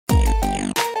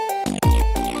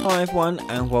Hi everyone,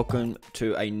 and welcome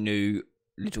to a new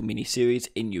little mini series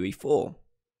in UE4.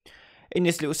 In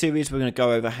this little series we're going to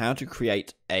go over how to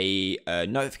create a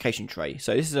notification tray.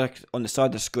 So this is like on the side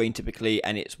of the screen typically,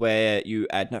 and it's where you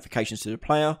add notifications to the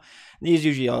player. And these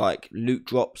usually are like loot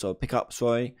drops or pickups,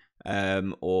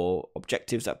 or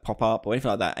objectives that pop up or anything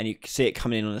like that, and you can see it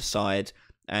coming in on the side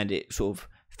and it sort of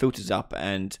filters up,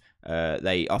 and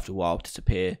they after a while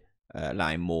disappear,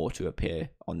 allowing more to appear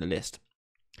on the list.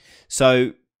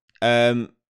 So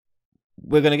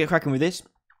we're going to get cracking with this.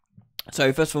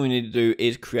 So first of all we need to do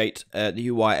is create the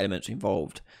UI elements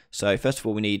involved. So first of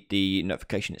all we need the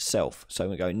notification itself. So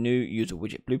we're going to go new user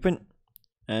widget blueprint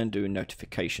and do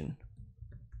notification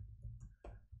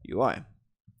UI.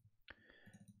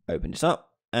 Open this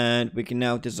up and we can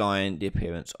now design the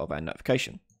appearance of our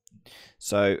notification.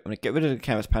 So I'm going to get rid of the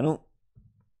canvas panel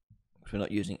because we're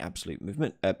not using absolute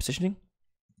movement positioning.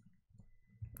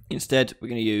 Instead we're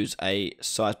going to use a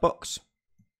size box.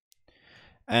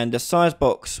 And the size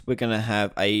box, we're going to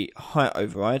have a height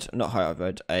override, not height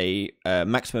override, a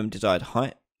maximum desired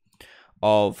height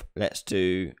of, let's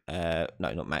do, no,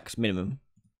 not max, minimum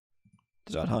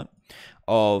desired height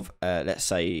of, let's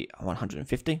say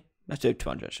 150. Let's do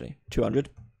 200 actually, 200.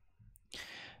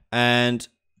 And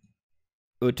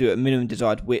we'll do a minimum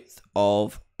desired width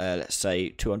of, let's say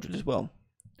 200 as well.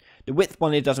 The width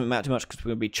one, it doesn't matter too much because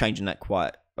we're going to be changing that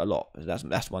quite a lot.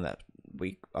 That's one that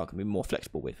we are going to be more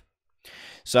flexible with.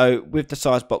 So with the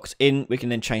size box in, we can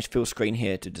then change fill screen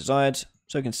here to desired,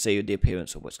 so we can see the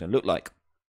appearance of what it's going to look like.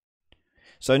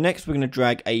 So next we're going to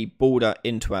drag a border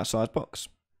into our size box.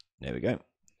 There we go.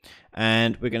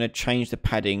 And we're going to change the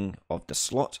padding of the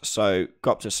slot. So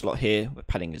go up to the slot here with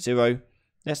padding of 0.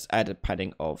 Let's add a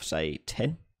padding of say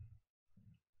 10.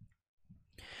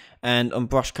 And on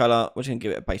brush color, we're just going to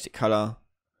give it a basic color.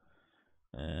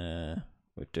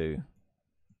 We'll do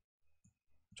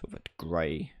sort of a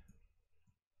grey,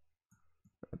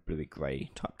 a bluey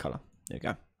grey type color. There we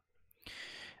go.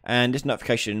 And this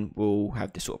notification will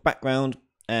have this sort of background,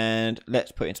 and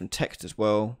let's put in some text as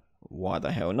well. Why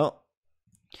the hell not?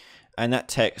 And that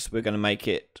text, we're going to make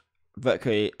it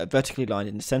vertically lined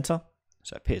in the center,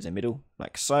 so it appears in the middle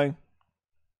like so.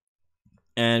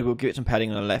 And we'll give it some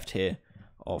padding on the left here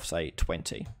of say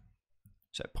 20,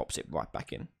 so it pops it right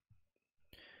back in.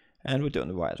 And we'll do it on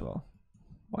the right as well.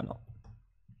 Why not?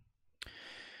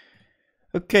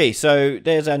 Okay, so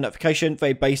there's our notification,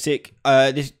 very basic.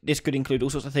 This could include all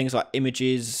sorts of things like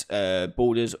images,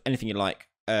 borders, anything you like.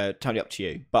 Totally up to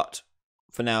you. But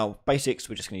for now, basics,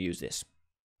 we're just going to use this.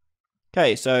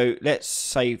 Okay, so let's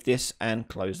save this and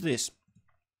close this.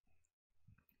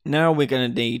 Now we're going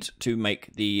to need to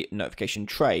make the notification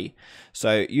tray.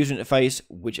 So user interface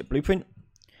widget blueprint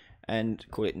and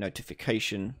call it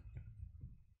notification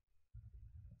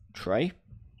tray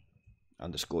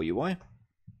underscore UI.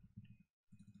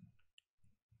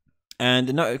 And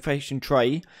the notification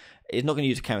tray is not going to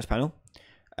use a canvas panel,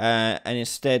 and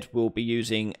instead we'll be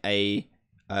using a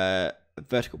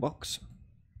vertical box.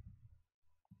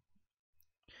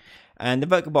 And the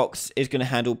vertical box is going to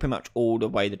handle pretty much all the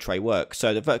way the tray works.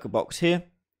 So the vertical box here,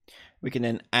 we can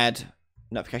then add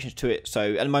notifications to it.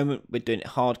 So at the moment we're doing it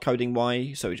hard coding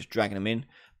wise, so we're just dragging them in,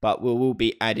 but we will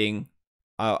be adding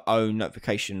our own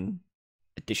notification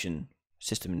addition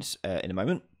system in a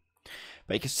moment.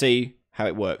 But you can see how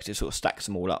it works. It sort of stacks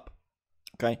them all up.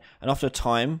 Okay, and after a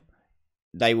time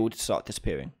they will start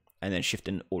disappearing and then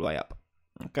shifting all the way up.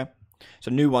 Okay,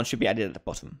 so new ones should be added at the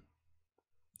bottom.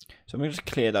 So I'm going to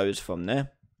just clear those from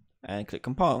there and click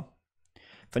compile.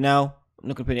 For now I'm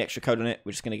not going to put any extra code on it.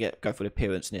 We're just going to go for the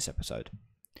appearance in this episode.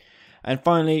 And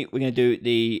finally we're going to do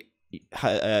the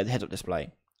heads up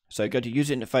display. So go to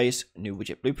user interface, new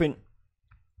widget blueprint,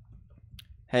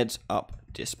 heads up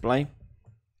display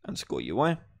underscore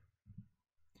UI.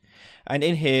 And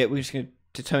in here, we're just going to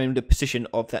determine the position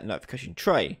of that notification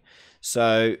tray.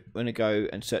 So we're going to go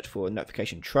and search for a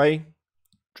notification tray,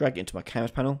 drag it into my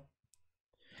canvas panel,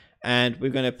 and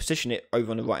we're going to position it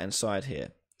over on the right hand side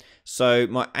here. So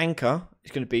my anchor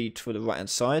is going to be for the right hand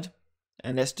side,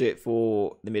 and let's do it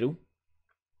for the middle.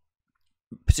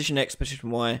 Position X,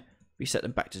 position Y, we set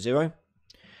them back to 0.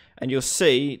 And you'll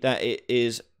see that it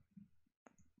is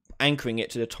anchoring it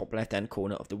to the top left hand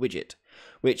corner of the widget,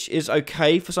 which is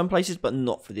okay for some places but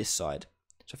not for this side.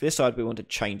 So for this side we want to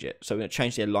change it, so we're going to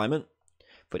change the alignment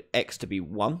for X to be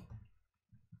 1,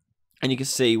 and you can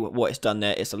see what it's done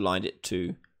there. It's aligned it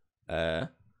to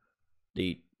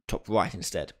the top right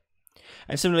instead.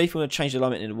 And similarly, if you want to change the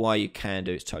alignment in Y, you can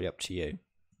do. It's totally up to you.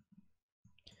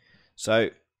 So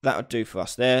that would do for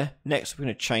us there. Next we're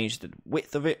going to change the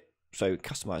width of it, so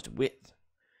customize the width,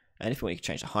 And if we want to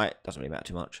change the height, doesn't really matter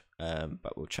too much,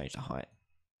 but we'll change the height.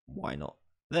 Why not?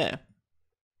 There.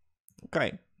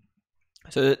 Okay.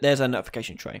 So there's our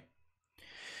notification tray.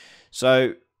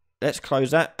 So let's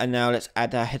close that, and now let's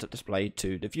add our heads-up display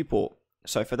to the viewport.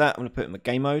 So for that, I'm going to put it in my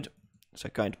game mode. So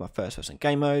go into my first person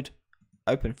game mode,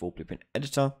 open full blueprint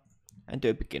editor, and do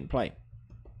a begin play.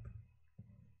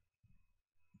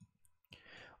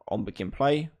 On begin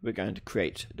play, we're going to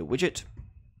create the widget,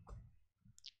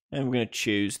 and we're going to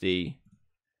choose the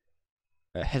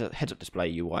heads-up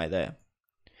display UI there.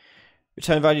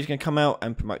 Return value is going to come out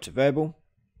and promote to variable,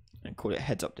 and call it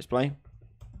heads-up display.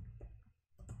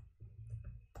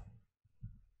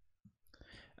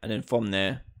 And then from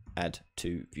there, add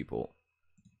to viewport.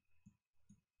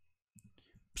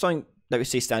 Something that we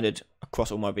see standard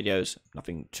across all my videos,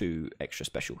 nothing too extra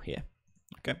special here.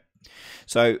 Okay,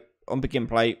 so on begin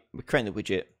play, we're creating the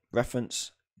widget,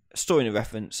 reference, storing the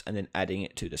reference, and then adding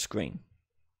it to the screen.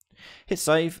 Hit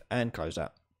save and close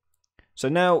that. So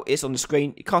now it's on the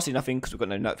screen. You can't see nothing because we've got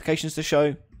no notifications to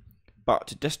show, but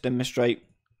to just demonstrate,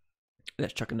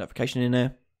 let's chuck a notification in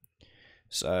there.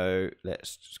 So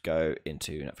let's just go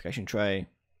into notification tray.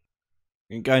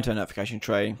 You can go into a notification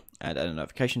tray, add a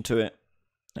notification to it.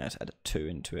 Let's add a 2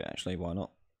 into it actually, why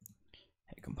not?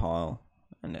 Hit compile,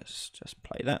 and let's just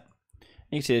play that. And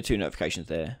you can see the 2 notifications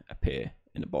there appear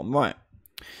in the bottom right.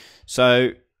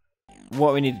 So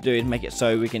what we need to do is make it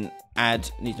so we can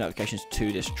add these notifications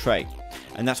to this tray.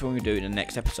 And that's what we're going to do in the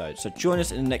next episode. So join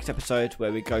us in the next episode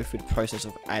where we go through the process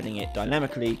of adding it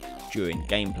dynamically during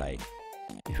gameplay.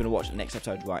 If you want to watch the next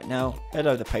episode right now, head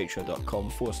over to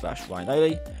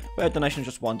patreon.com/RyanDaily, where a donation of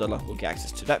just $1 will get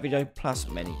access to that video, plus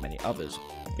many, many others.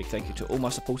 Big thank you to all my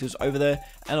supporters over there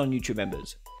and on YouTube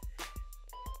members.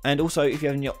 And also, if you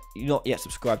haven't not yet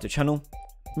subscribed to the channel,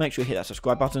 make sure you hit that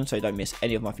subscribe button so you don't miss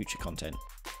any of my future content.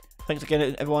 Thanks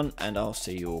again everyone, and I'll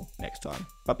see you all next time.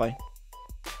 Bye bye.